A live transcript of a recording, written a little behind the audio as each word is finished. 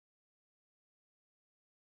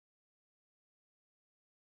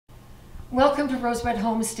Welcome to Rosebud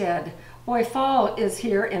Homestead. Boy, fall is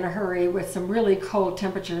here in a hurry with some really cold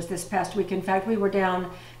temperatures this past week. In fact, we were down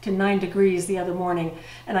to 9 degrees the other morning.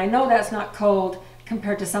 And I know that's not cold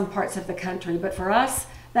compared to some parts of the country, but for us,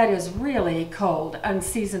 that is really cold,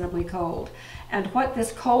 unseasonably cold. And what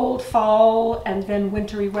this cold fall and then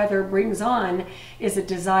wintry weather brings on is a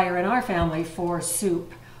desire in our family for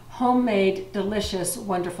soup. Homemade, delicious,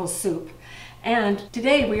 wonderful soup. And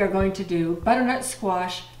today we are going to do butternut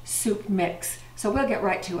squash soup mix. So we'll get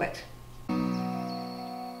right to it.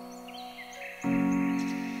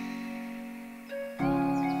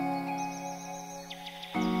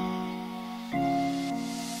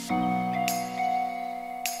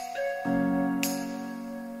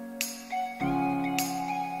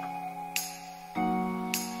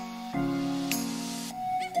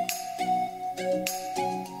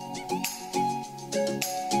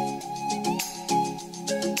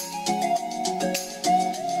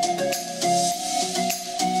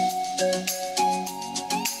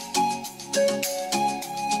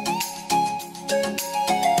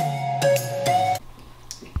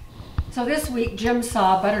 So this week Jim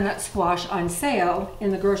saw butternut squash on sale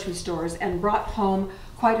in the grocery stores and brought home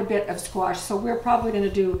quite a bit of squash. So we're probably going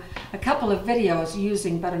to do a couple of videos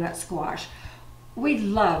using butternut squash. We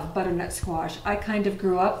love butternut squash. I kind of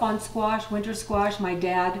grew up on squash, winter squash. My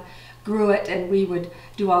dad grew it and we would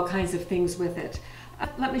do all kinds of things with it.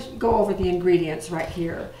 Let me go over the ingredients right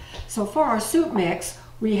here. So for our soup mix,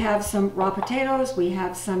 we have some raw potatoes, we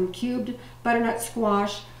have some cubed butternut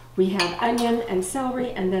squash, we have onion and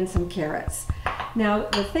celery, and then some carrots. Now,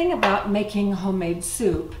 the thing about making homemade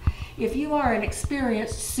soup, if you are an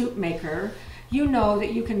experienced soup maker, you know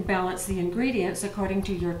that you can balance the ingredients according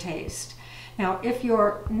to your taste. Now, if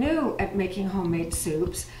you're new at making homemade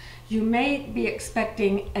soups, you may be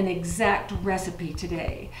expecting an exact recipe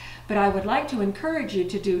today, but I would like to encourage you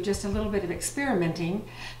to do just a little bit of experimenting.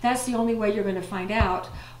 That's the only way you're going to find out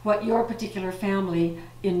what your particular family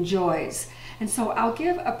enjoys. And so I'll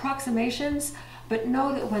give approximations, but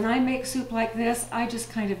know that when I make soup like this, I just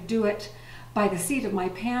kind of do it by the seat of my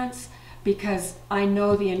pants because I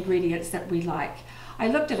know the ingredients that we like. I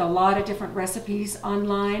looked at a lot of different recipes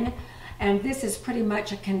online, and this is pretty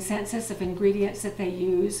much a consensus of ingredients that they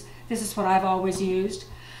use. This is what I've always used.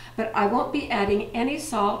 But I won't be adding any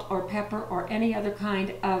salt or pepper or any other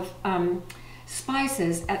kind of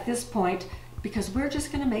spices at this point because we're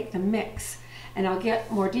just going to make the mix. And I'll get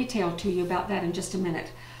more detail to you about that in just a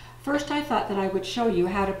minute. First, I thought that I would show you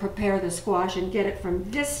how to prepare the squash and get it from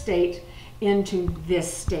this state into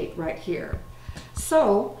this state right here.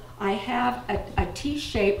 So I have a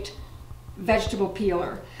T-shaped vegetable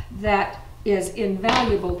peeler that is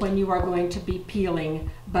invaluable when you are going to be peeling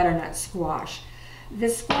butternut squash.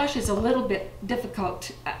 This squash is a little bit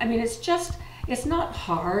difficult. I mean, it's not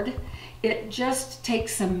hard. It just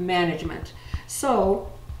takes some management.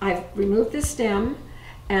 So I've removed the stem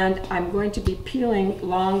and I'm going to be peeling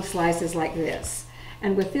long slices like this.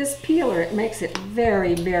 And with this peeler, it makes it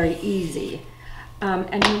very, very easy.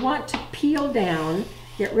 And you want to peel down,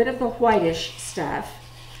 get rid of the whitish stuff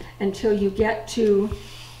until you get to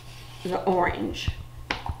the orange.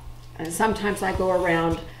 And sometimes I go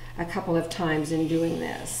around a couple of times in doing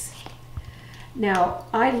this. Now,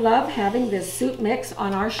 I love having this soup mix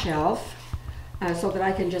on our shelf so that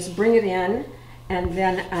I can just bring it in and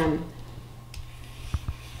then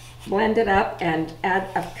blend it up and add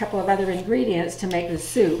a couple of other ingredients to make the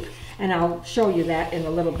soup, and I'll show you that in a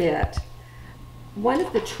little bit. One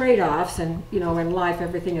of the trade-offs, and you know, in life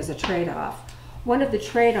everything is a trade-off, one of the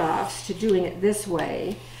trade-offs to doing it this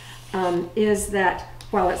way is that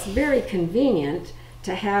while it's very convenient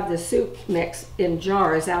to have the soup mix in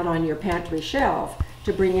jars out on your pantry shelf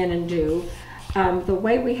to bring in and do, the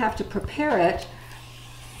way we have to prepare it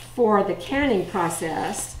for the canning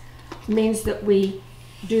process means that we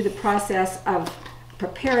do the process of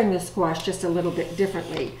preparing the squash just a little bit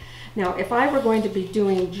differently. Now, if I were going to be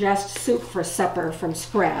doing just soup for supper from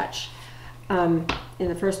scratch, in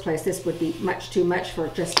the first place, this would be much too much for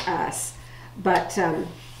just us. But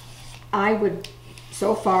I would,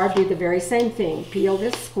 so far, do the very same thing. Peel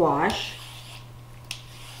this squash.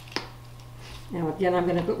 Now, again, I'm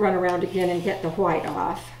going to run around again and get the white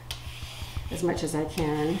off as much as I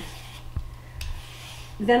can.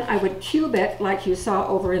 Then I would cube it like you saw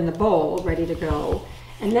over in the bowl, ready to go.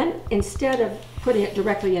 And then instead of putting it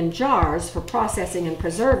directly in jars for processing and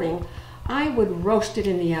preserving, I would roast it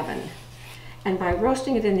in the oven. And by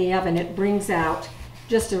roasting it in the oven, it brings out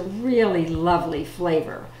just a really lovely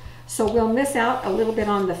flavor. So we'll miss out a little bit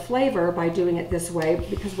on the flavor by doing it this way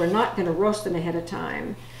because we're not going to roast them ahead of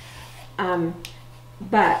time.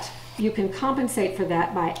 But you can compensate for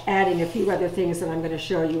that by adding a few other things that I'm going to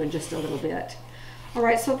show you in just a little bit. All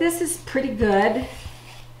right, so this is pretty good.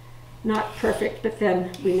 Not perfect, but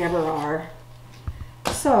then we never are.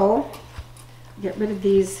 So, get rid of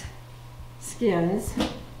these skins.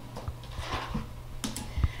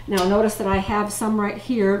 Now notice that I have some right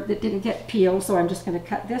here that didn't get peeled, so I'm just going to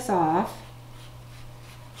cut this off.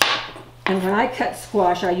 And when I cut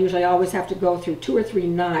squash, I usually always have to go through 2 or 3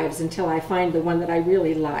 knives until I find the one that I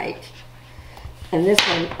really like. And this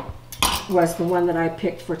one was the one that I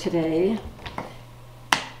picked for today.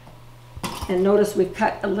 And notice we've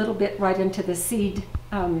cut a little bit right into the seed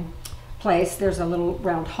place. There's a little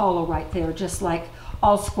round hollow right there, just like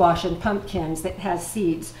all squash and pumpkins that has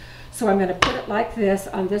seeds. So I'm going to put it like this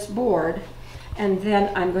on this board, and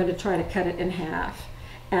then I'm going to try to cut it in half.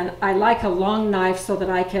 And I like a long knife so that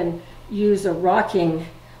I can use a rocking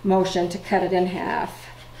motion to cut it in half.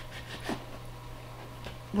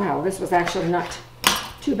 Wow, this was actually not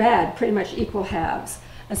too bad, pretty much equal halves.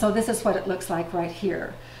 And so this is what it looks like right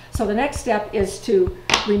here. So the next step is to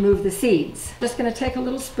remove the seeds. Just going to take a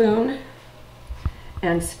little spoon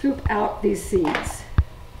and scoop out these seeds.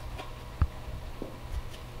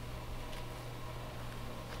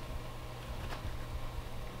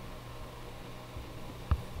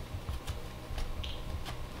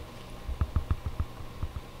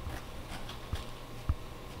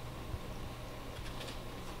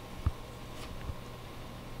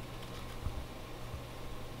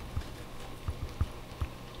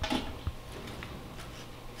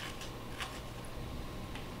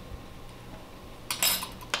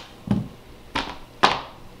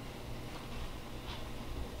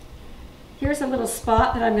 Here's a little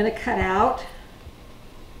spot that I'm going to cut out.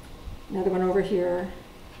 Another one over here.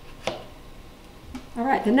 All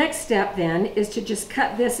right, the next step then is to just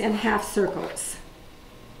cut this in half circles.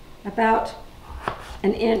 About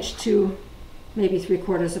 1 inch to maybe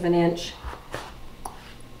 3/4 of an inch,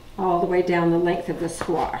 all the way down the length of the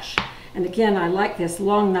squash. And again, I like this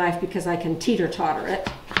long knife because I can teeter-totter it.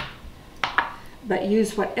 But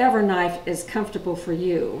use whatever knife is comfortable for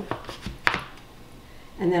you.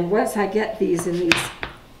 And then once I get these in these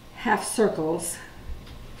half circles,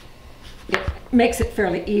 it makes it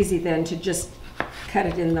fairly easy then to just cut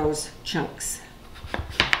it in those chunks.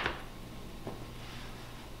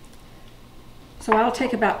 So I'll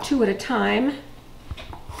take about 2 at a time.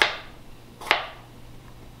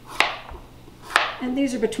 And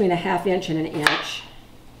these are between 1/2 inch and 1 inch.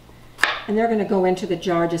 And they're going to go into the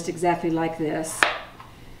jar just exactly like this.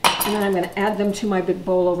 And then I'm going to add them to my big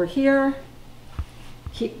bowl over here.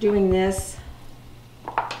 Keep doing this.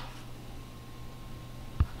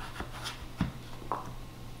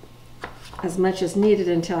 As much as needed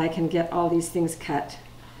until I can get all these things cut.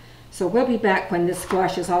 So we'll be back when this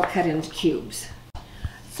squash is all cut into cubes.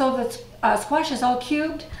 So the squash is all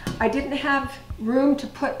cubed. I didn't have room to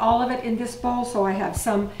put all of it in this bowl, so I have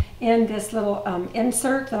some in this little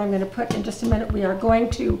insert that I'm going to put in just a minute. We are going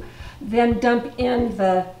to then dump in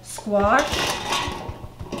the squash.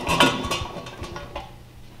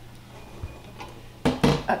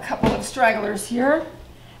 A couple of stragglers here,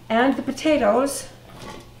 and the potatoes,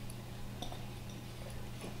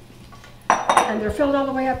 and they're filled all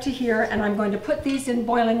the way up to here, and I'm going to put these in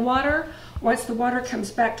boiling water. Once the water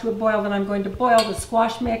comes back to a boil, then I'm going to boil the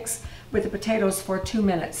squash mix with the potatoes for 2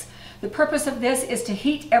 minutes. The purpose of this is to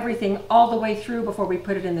heat everything all the way through before we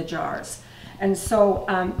put it in the jars. And so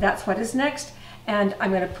that's what is next, and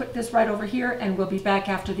I'm going to put this right over here, and we'll be back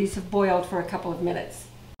after these have boiled for a couple of minutes.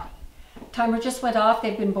 Timer just went off.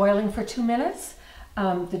 They've been boiling for 2 minutes.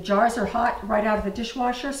 The jars are hot right out of the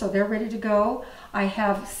dishwasher, so they're ready to go. I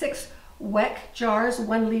have 6 Weck jars,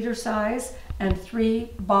 1 liter size, and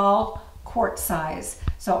 3 ball quart size.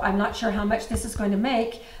 So I'm not sure how much this is going to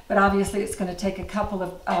make, but obviously it's going to take a couple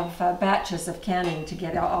of batches of canning to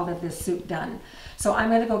get all of this soup done. So I'm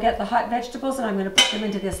going to go get the hot vegetables, and I'm going to put them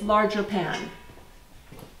into this larger pan.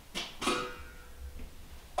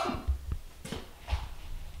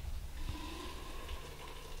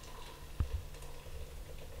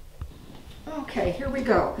 Okay, here we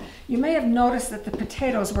go. You may have noticed that the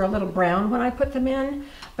potatoes were a little brown when I put them in,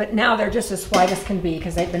 but now they're just as white as can be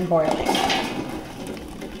because they've been boiling.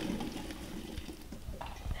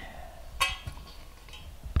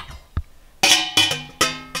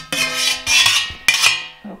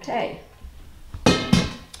 Okay.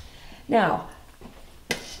 Now,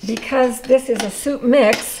 because this is a soup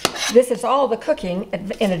mix, this is all the cooking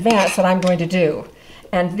in advance that I'm going to do.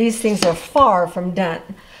 And these things are far from done.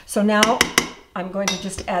 So now I'm going to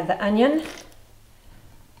just add the onion.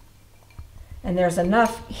 And there's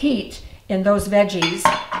enough heat in those veggies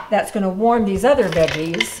that's going to warm these other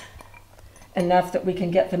veggies. enough that we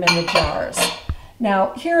can get them in the jars.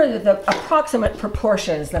 Now, here are the approximate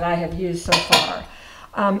proportions that I have used so far.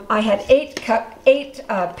 I had 8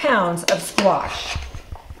 pounds of squash,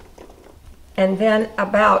 and then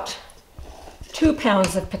about 2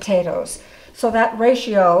 pounds of potatoes. So that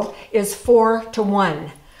ratio is 4 to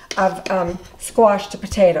 1 of squash to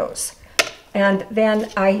potatoes. And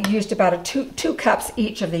then I used about two cups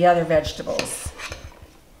each of the other vegetables.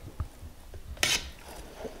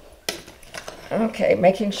 Okay,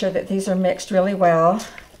 making sure that these are mixed really well.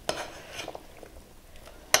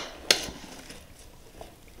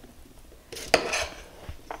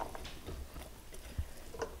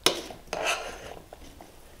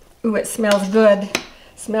 Ooh, it smells good.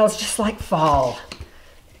 Smells just like fall.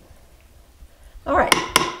 All right.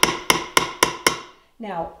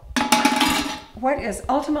 Now, what is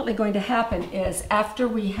ultimately going to happen is after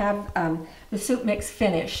we have the soup mix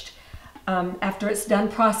finished, after it's done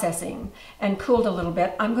processing and cooled a little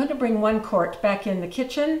bit, I'm going to bring 1 quart back in the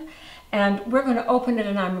kitchen, and we're going to open it,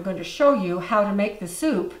 and I'm going to show you how to make the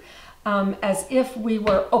soup as if we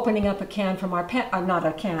were opening up a can from our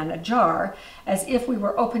a jar, as if we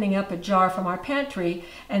were opening up a jar from our pantry,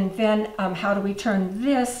 and then how do we turn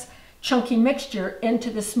this chunky mixture into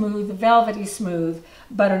the smooth, velvety smooth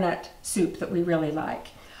butternut soup that we really like.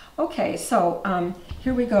 Okay, so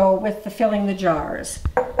here we go with the filling the jars.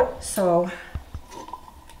 So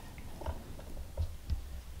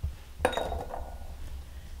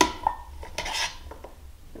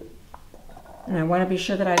and I want to be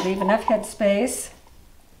sure that I leave enough head space.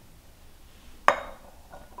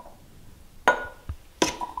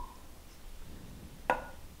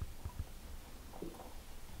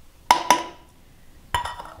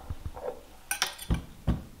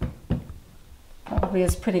 Probably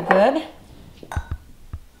is pretty good.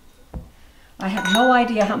 I have no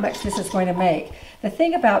idea how much this is going to make. The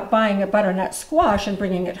thing about buying a butternut squash and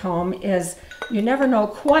bringing it home is you never know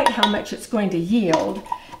quite how much it's going to yield.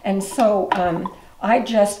 And so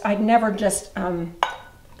I'd never just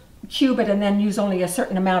cube it and then use only a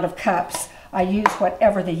certain amount of cups. I use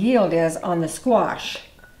whatever the yield is on the squash.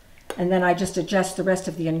 And then I just adjust the rest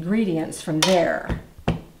of the ingredients from there.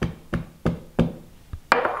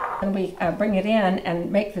 When we bring it in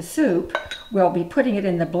and make the soup, we'll be putting it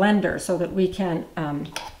in the blender so that we can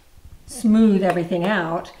smooth everything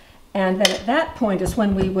out. And then at that point is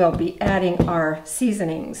when we will be adding our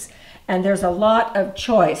seasonings. And there's a lot of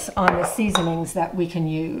choice on the seasonings that we can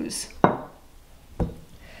use.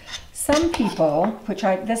 Some people, which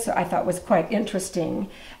I thought was quite interesting,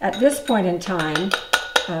 at this point in time,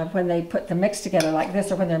 when they put the mix together like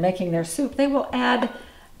this or when they're making their soup, they will add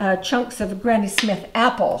chunks of Granny Smith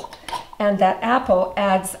apple, and that apple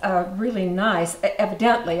adds a really nice,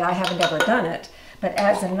 evidently I haven't ever done it, but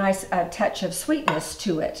adds a nice touch of sweetness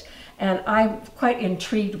to it, and I'm quite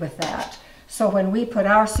intrigued with that. So when we put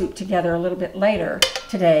our soup together a little bit later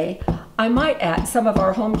today, I might add some of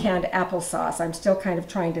our home canned applesauce. I'm still kind of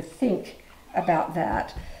trying to think about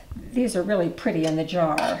that. These are really pretty in the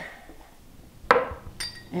jar.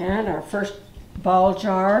 And our first ball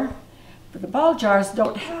jar. But the ball jars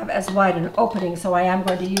don't have as wide an opening, so I am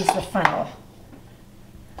going to use the funnel.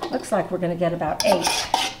 Looks like we're going to get about 8.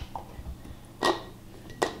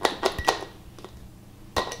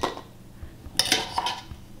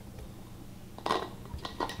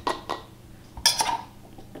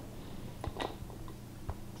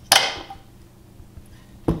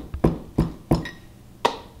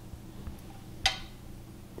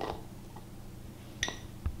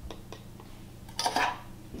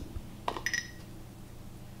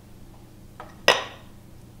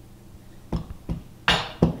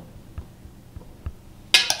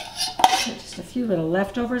 Just a few little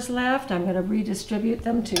leftovers left. I'm going to redistribute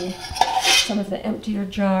them to some of the emptier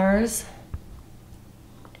jars.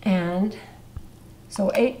 And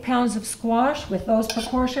so 8 pounds of squash with those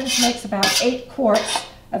proportions makes about 8 quarts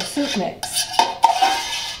of soup mix.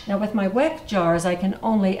 Now with my wet jars I can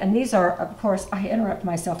only, and these are, of course, I interrupt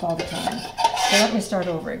myself all the time. So let me start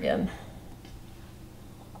over again.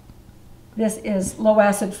 This is low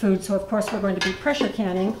acid food, so of course we're going to be pressure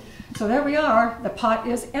canning. So there we are, the pot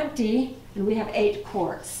is empty and we have 8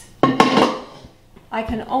 quarts. I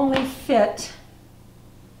can only fit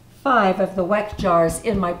 5 of the wet jars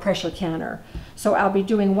in my pressure canner. So I'll be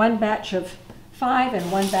doing 1 batch of 5 and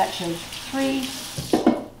 1 batch of 3.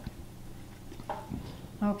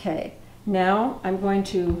 Okay, now I'm going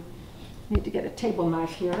to need to get a table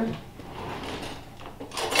knife here.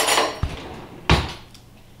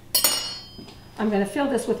 I'm going to fill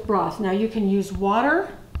this with broth. Now you can use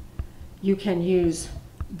water, you can use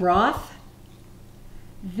broth.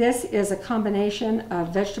 This is a combination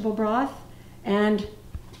of vegetable broth and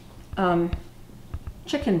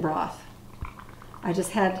chicken broth. I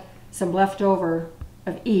just had some left over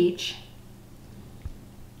of each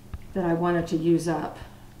that I wanted to use up.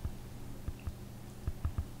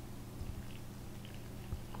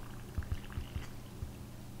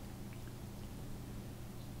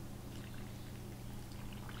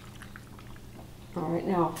 All right,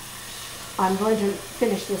 now I'm going to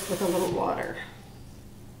finish this with a little water.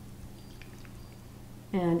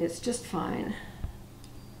 And it's just fine.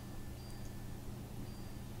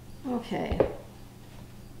 Okay.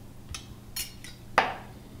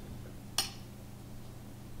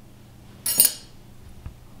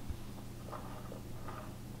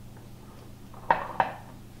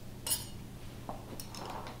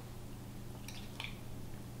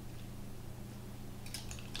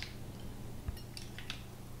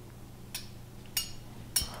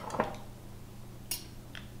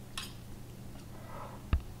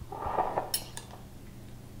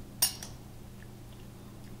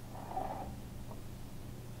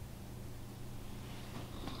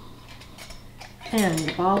 And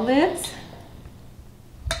the ball lids,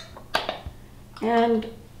 and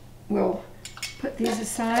we'll put these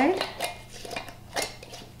aside.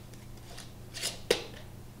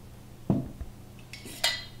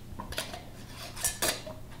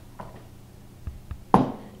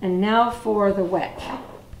 And now for the wet.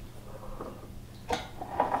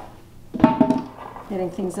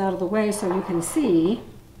 Getting things out of the way so you can see.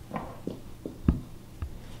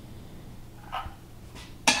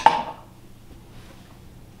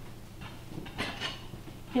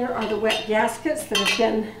 Here are the wet gaskets that have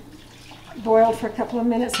been boiled for a couple of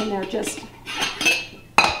minutes, and they're just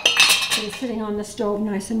been sitting on the stove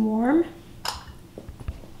nice and warm.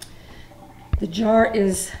 The jar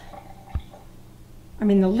is,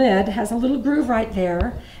 the lid has a little groove right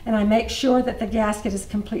there, and I make sure that the gasket is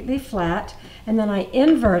completely flat, and then I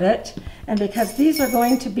invert it, and because these are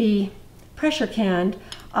going to be pressure canned,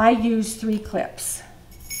 I use 3 clips.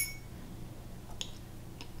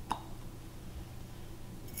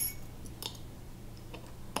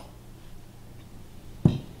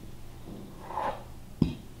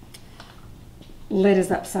 Lid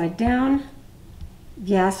is upside down,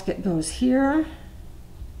 gasket goes here,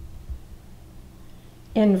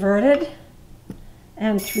 inverted,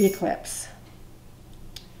 and 3 clips.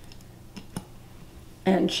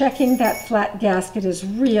 And checking that flat gasket is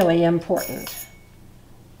really important.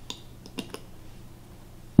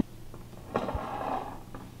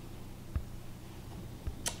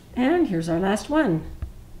 And here's our last one.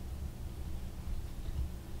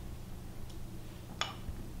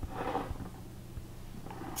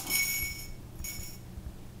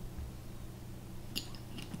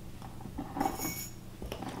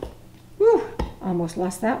 Almost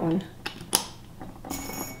lost that one.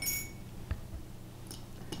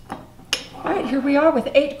 All right, here we are with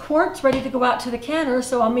 8 quarts ready to go out to the canner,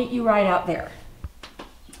 so I'll meet you right out there.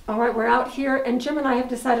 All right, we're out here, and Jim and I have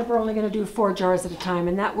decided we're only going to do 4 jars at a time,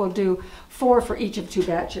 and that will do 4 for each of 2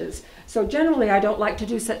 batches. So generally I don't like to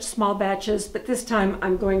do such small batches, but this time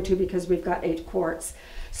I'm going to because we've got 8 quarts.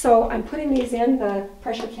 So I'm putting these in the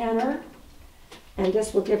pressure canner, and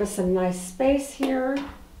this will give us some nice space here.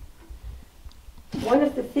 One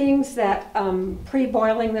of the things that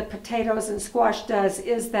pre-boiling the potatoes and squash does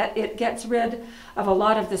is that it gets rid of a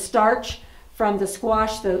lot of the starch from the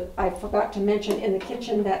squash. I forgot to mention in the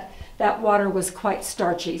kitchen that that water was quite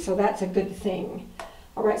starchy, so that's a good thing.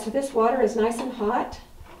 All right, so this water is nice and hot,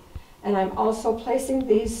 and I'm also placing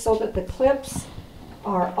these so that the clips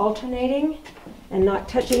are alternating and not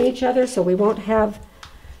touching each other, so we won't have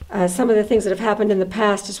some of the things that have happened in the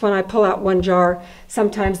past is when I pull out one jar,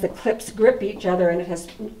 sometimes the clips grip each other, and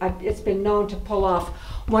it's been known to pull off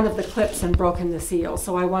one of the clips and broken the seal.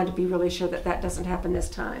 So I want to be really sure that that doesn't happen this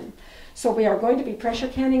time. So we are going to be pressure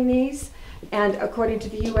canning these, and according to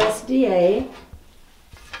the USDA,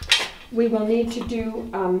 we will need to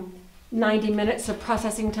do 90 minutes of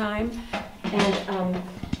processing time. And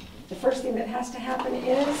the first thing that has to happen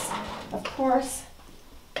is, of course,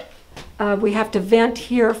 we have to vent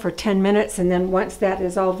here for 10 minutes, and then once that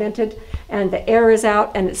is all vented and the air is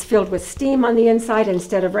out and it's filled with steam on the inside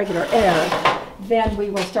instead of regular air, then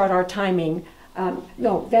we will start our timing.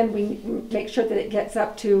 Then we make sure that it gets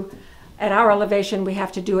up to, at our elevation, we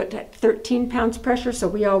have to do it at 13 pounds pressure, so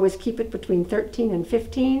we always keep it between 13 and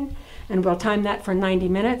 15, and we'll time that for 90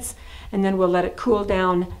 minutes, and then we'll let it cool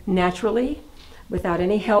down naturally without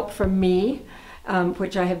any help from me.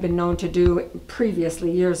 Which I have been known to do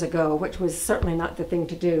previously years ago, which was certainly not the thing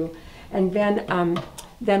to do. And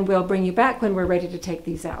then we'll bring you back when we're ready to take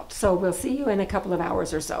these out. So we'll see you in a couple of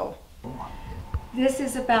hours or so. This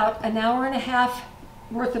is about an hour and a half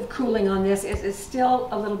worth of cooling on this. It is still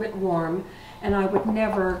a little bit warm, and I would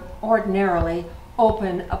never ordinarily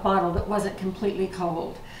open a bottle that wasn't completely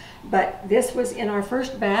cold. But this was in our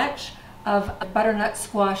first batch of butternut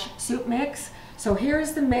squash soup mix. So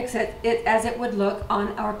here's the mix as it would look on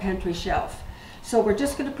our pantry shelf. So we're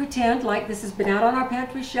just going to pretend like this has been out on our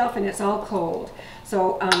pantry shelf and it's all cold.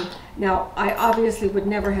 So now I obviously would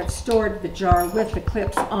never have stored the jar with the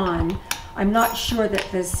clips on. I'm not sure that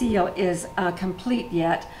the seal is complete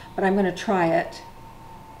yet, but I'm going to try it.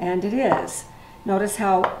 And it is. Notice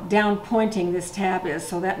how down pointing this tab is,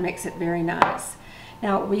 so that makes it very nice.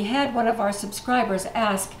 Now, we had one of our subscribers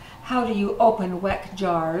ask, how do you open WEC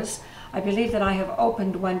jars? I believe that I have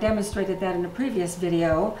opened one, demonstrated that in a previous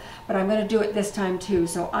video, but I'm going to do it this time too.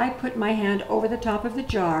 So I put my hand over the top of the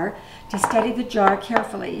jar to steady the jar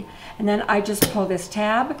carefully, and then I just pull this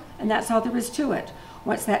tab, and that's all there is to it.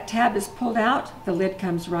 Once that tab is pulled out, the lid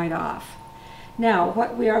comes right off. Now,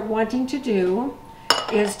 what we are wanting to do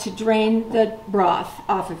is to drain the broth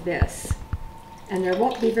off of this. And there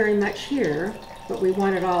won't be very much here, but we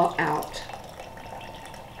want it all out.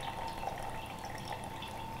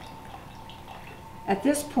 At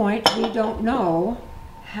this point, we don't know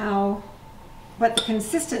what the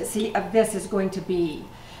consistency of this is going to be.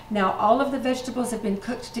 Now, all of the vegetables have been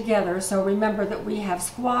cooked together, so remember that we have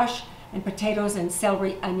squash and potatoes and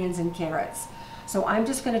celery, onions, and carrots. So I'm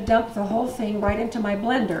just going to dump the whole thing right into my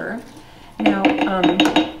blender. Now,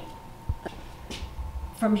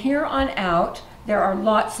 from here on out, there are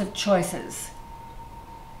lots of choices.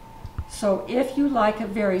 So if you like a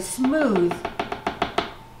very smooth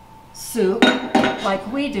soup,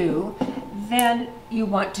 like we do, then you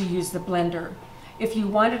want to use the blender. If you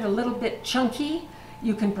want it a little bit chunky,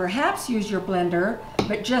 you can perhaps use your blender,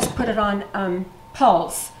 but just put it on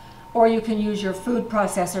pulse, or you can use your food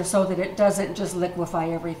processor so that it doesn't just liquefy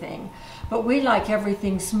everything. But we like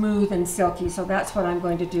everything smooth and silky, so that's what I'm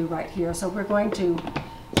going to do right here. So we're going to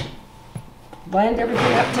blend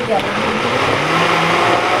everything up together.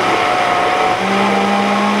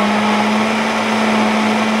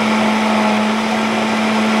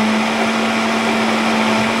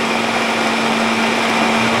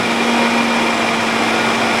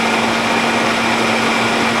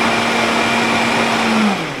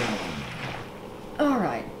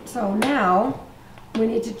 So now we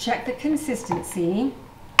need to check the consistency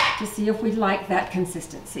to see if we like that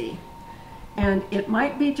consistency. And it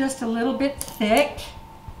might be just a little bit thick.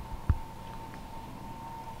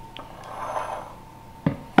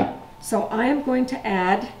 So I am going to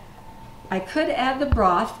I could add the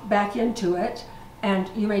broth back into it,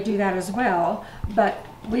 and you may do that as well, but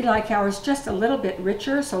we like ours just a little bit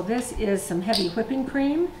richer, so this is some heavy whipping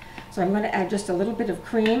cream. So I'm going to add just a little bit of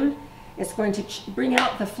cream. It's going to bring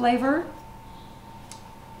out the flavor,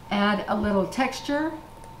 add a little texture.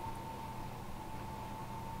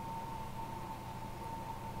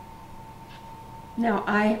 Now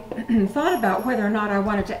I thought about whether or not I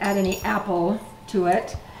wanted to add any apple to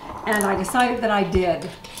it, and I decided that I did.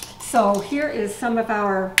 So here is some of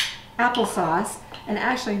our applesauce, and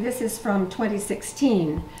actually this is from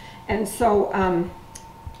 2016, and so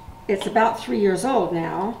it's about 3 years old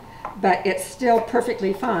now, but it's still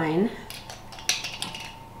perfectly fine,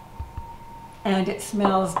 and it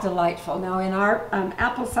smells delightful. Now in our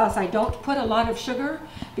applesauce, I don't put a lot of sugar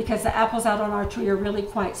because the apples out on our tree are really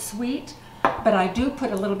quite sweet, but I do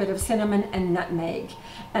put a little bit of cinnamon and nutmeg,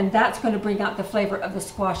 and that's going to bring out the flavor of the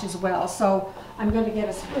squash as well. So I'm going to get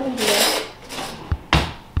a spoon here.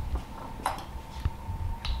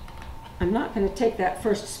 I'm not going to take that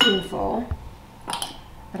first spoonful,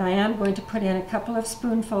 but I am going to put in a couple of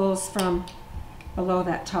spoonfuls from below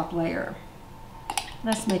that top layer.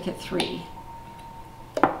 Let's make it 3.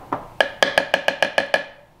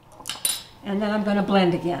 And then I'm going to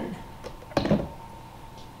blend again.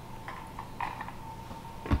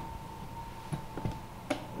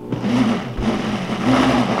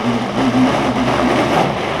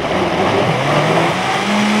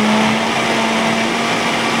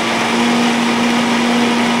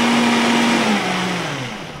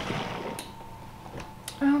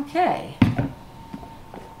 Okay.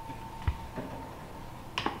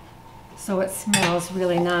 So it smells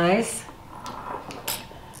really nice.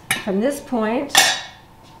 From this point,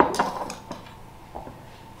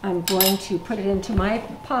 I'm going to put it into my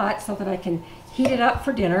pot so that I can heat it up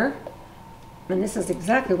for dinner. And this is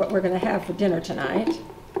exactly what we're going to have for dinner tonight,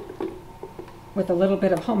 with a little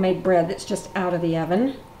bit of homemade bread that's just out of the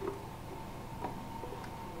oven.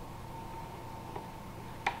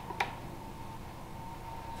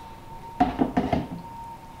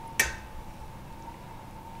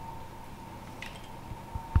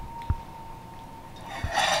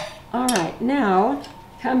 now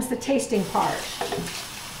comes the tasting part.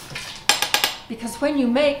 Because when you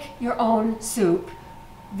make your own soup,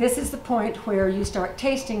 this is the point where you start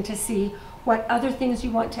tasting to see what other things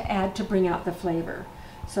you want to add to bring out the flavor.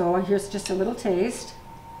 So here's just a little taste.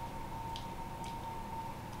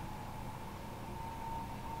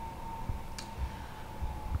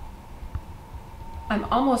 I'm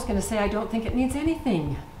almost going to say I don't think it needs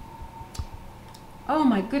anything. Oh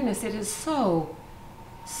my goodness, it is so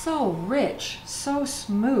rich, so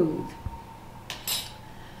smooth.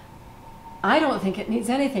 I don't think it needs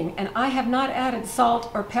anything, and I have not added salt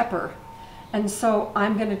or pepper. And so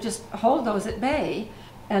I'm going to just hold those at bay,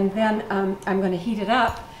 and then I'm going to heat it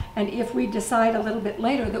up. And if we decide a little bit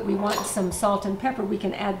later that we want some salt and pepper, we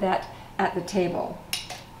can add that at the table.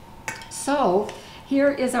 So here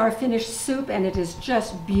is our finished soup, and it is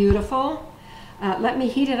just beautiful. Let me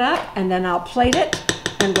heat it up, and then I'll plate it,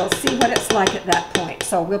 and we'll see what it's like at that point.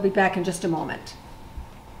 So we'll be back in just a moment.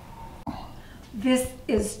 This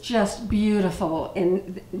is just beautiful.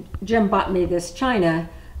 Jim bought me this china,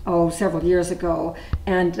 several years ago,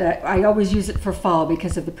 and I always use it for fall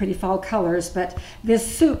because of the pretty fall colors, but this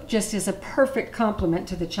soup just is a perfect complement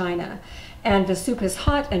to the china. And the soup is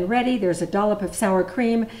hot and ready. There's a dollop of sour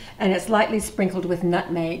cream, and it's lightly sprinkled with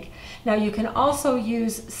nutmeg. Now you can also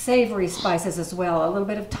use savory spices as well. A little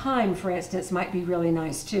bit of thyme, for instance, might be really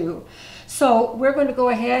nice too. So we're going to go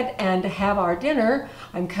ahead and have our dinner.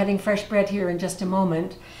 I'm cutting fresh bread here in just a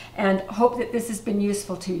moment, and hope that this has been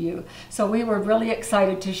useful to you. So we were really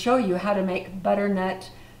excited to show you how to make butternut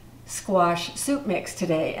squash soup mix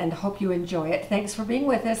today, and hope you enjoy it. Thanks for being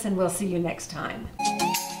with us, and we'll see you next time.